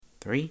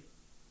3,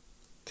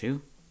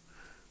 2,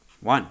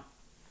 1.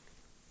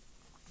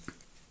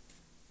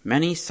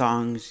 Many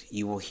songs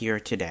you will hear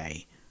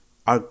today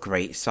are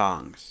great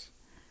songs.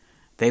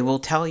 They will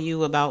tell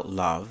you about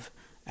love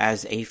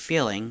as a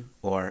feeling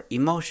or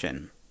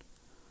emotion,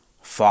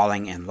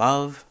 falling in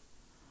love,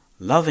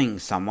 loving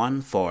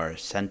someone for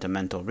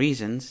sentimental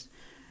reasons,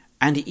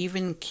 and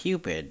even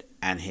Cupid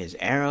and his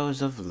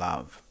arrows of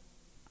love.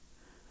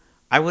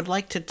 I would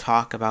like to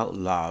talk about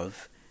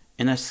love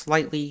in a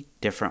slightly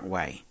different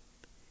way.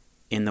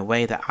 In the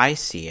way that I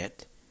see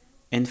it,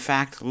 in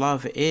fact,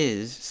 love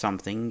is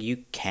something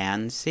you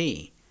can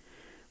see.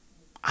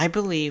 I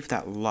believe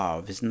that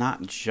love is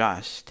not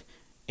just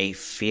a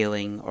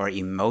feeling or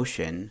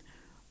emotion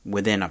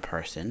within a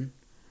person.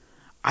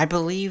 I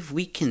believe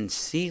we can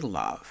see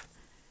love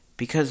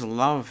because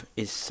love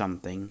is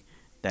something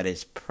that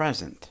is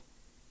present.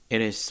 It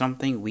is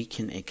something we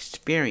can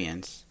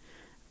experience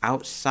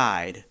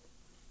outside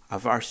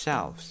of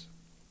ourselves.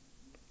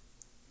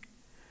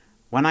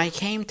 When I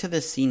came to the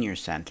senior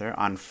center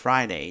on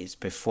Fridays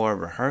before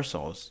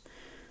rehearsals,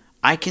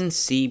 I can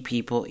see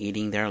people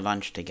eating their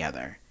lunch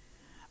together.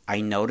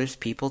 I notice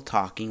people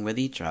talking with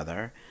each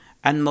other,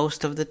 and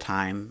most of the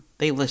time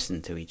they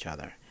listen to each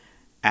other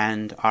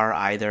and are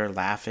either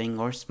laughing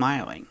or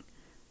smiling.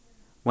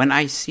 When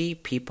I see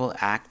people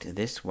act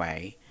this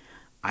way,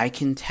 I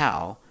can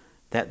tell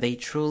that they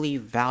truly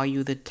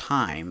value the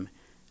time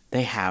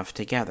they have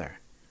together.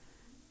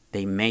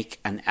 They make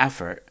an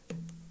effort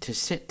to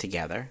sit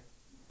together.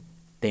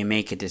 They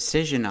make a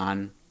decision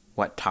on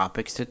what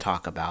topics to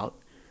talk about,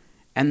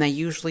 and they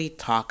usually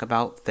talk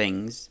about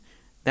things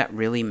that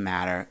really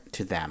matter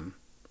to them.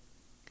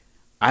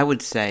 I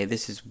would say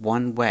this is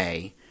one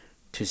way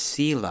to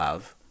see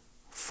love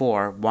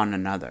for one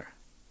another.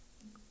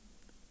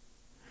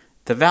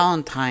 The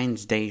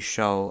Valentine's Day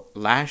show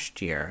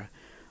last year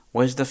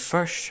was the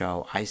first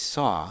show I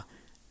saw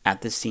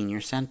at the senior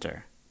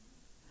center.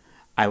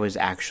 I was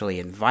actually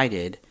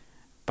invited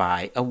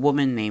by a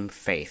woman named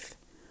Faith,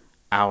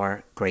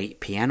 our great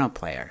piano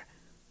player,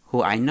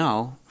 who I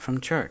know from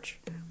church.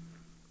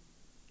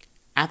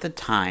 At the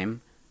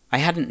time, I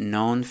hadn't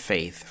known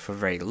Faith for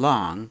very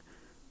long,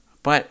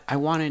 but I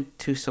wanted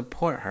to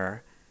support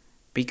her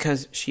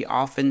because she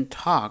often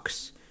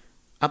talks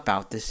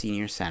about the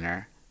senior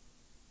center.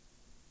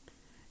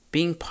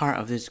 Being part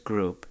of this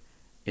group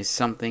is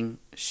something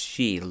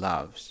she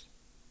loves.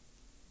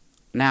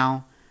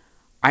 Now,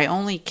 I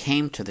only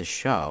came to the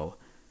show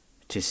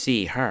to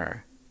see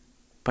her,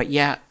 but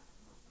yet,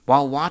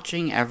 while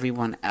watching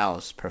everyone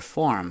else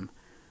perform,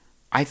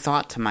 I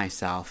thought to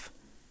myself,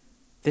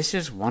 this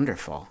is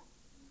wonderful.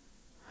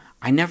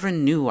 I never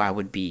knew I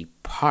would be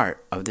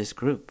part of this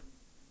group.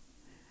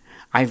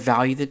 I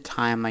value the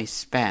time I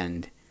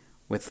spend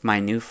with my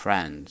new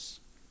friends.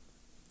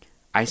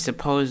 I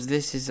suppose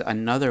this is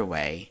another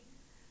way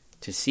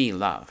to see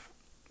love.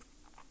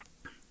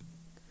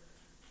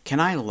 Can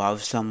I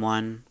love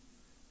someone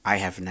I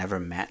have never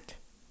met?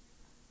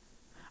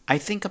 I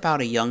think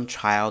about a young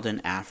child in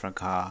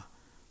Africa,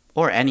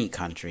 or any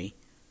country,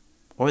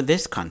 or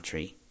this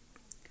country,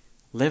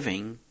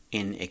 living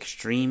in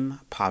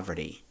extreme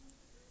poverty,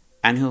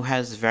 and who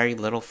has very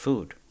little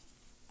food.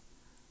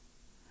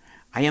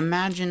 I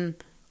imagine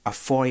a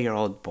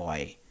 4-year-old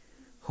boy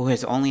who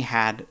has only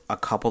had a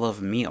couple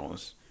of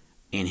meals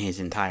in his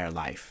entire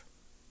life.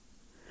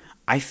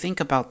 I think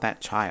about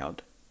that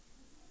child.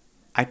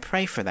 I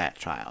pray for that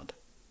child.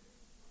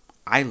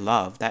 I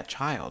love that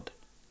child.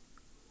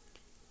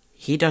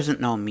 He doesn't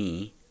know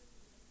me,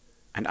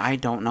 and I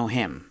don't know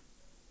him.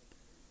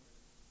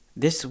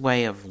 This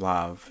way of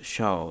love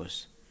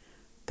shows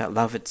that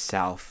love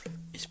itself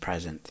is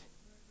present.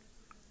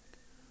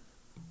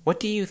 What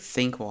do you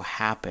think will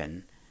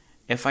happen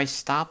if I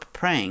stop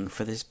praying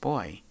for this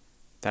boy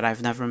that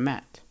I've never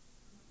met?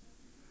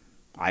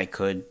 I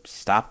could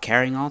stop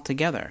caring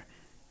altogether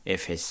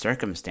if his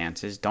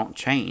circumstances don't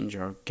change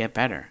or get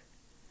better.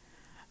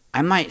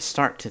 I might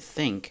start to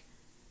think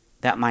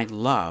that my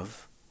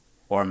love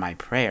or my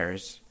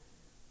prayers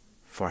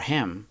for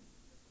him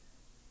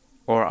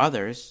or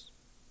others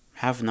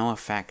have no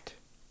effect.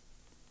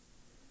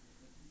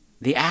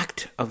 The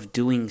act of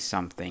doing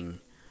something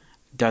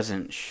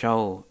doesn't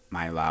show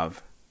my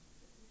love.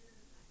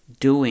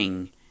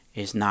 Doing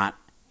is not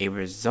a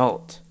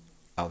result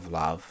of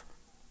love.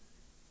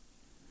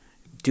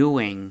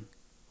 Doing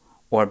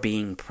or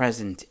being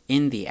present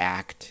in the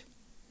act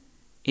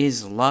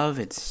is love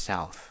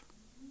itself.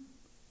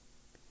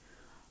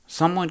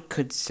 Someone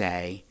could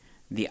say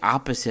the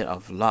opposite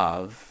of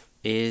love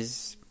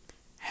is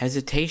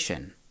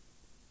hesitation.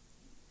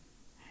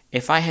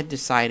 If I had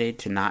decided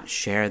to not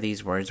share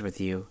these words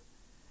with you,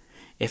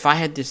 if I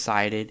had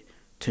decided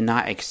to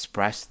not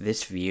express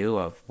this view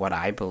of what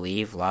I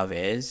believe love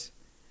is,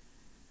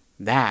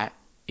 that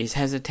is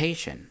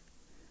hesitation.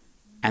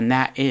 And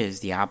that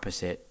is the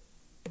opposite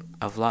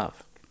of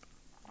love.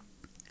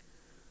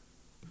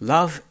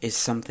 Love is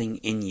something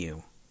in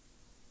you.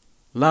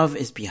 Love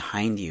is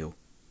behind you,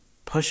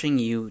 pushing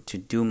you to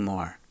do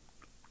more.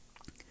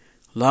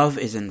 Love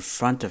is in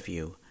front of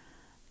you,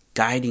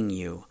 guiding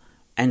you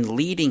and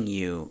leading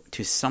you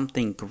to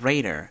something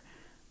greater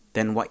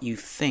than what you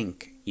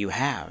think you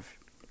have.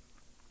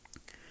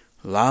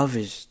 Love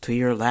is to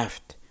your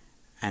left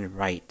and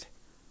right,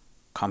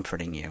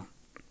 comforting you.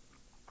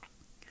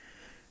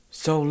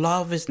 So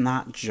love is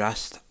not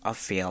just a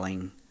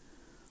feeling.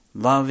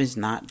 Love is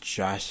not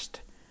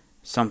just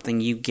something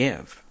you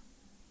give.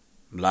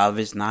 Love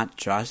is not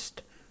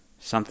just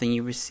something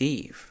you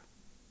receive.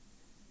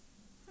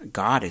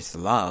 God is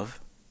love,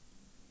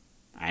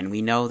 and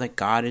we know that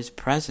God is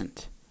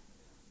present.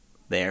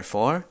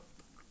 Therefore,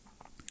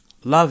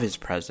 love is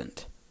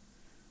present.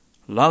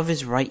 Love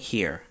is right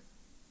here,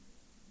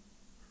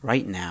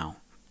 right now.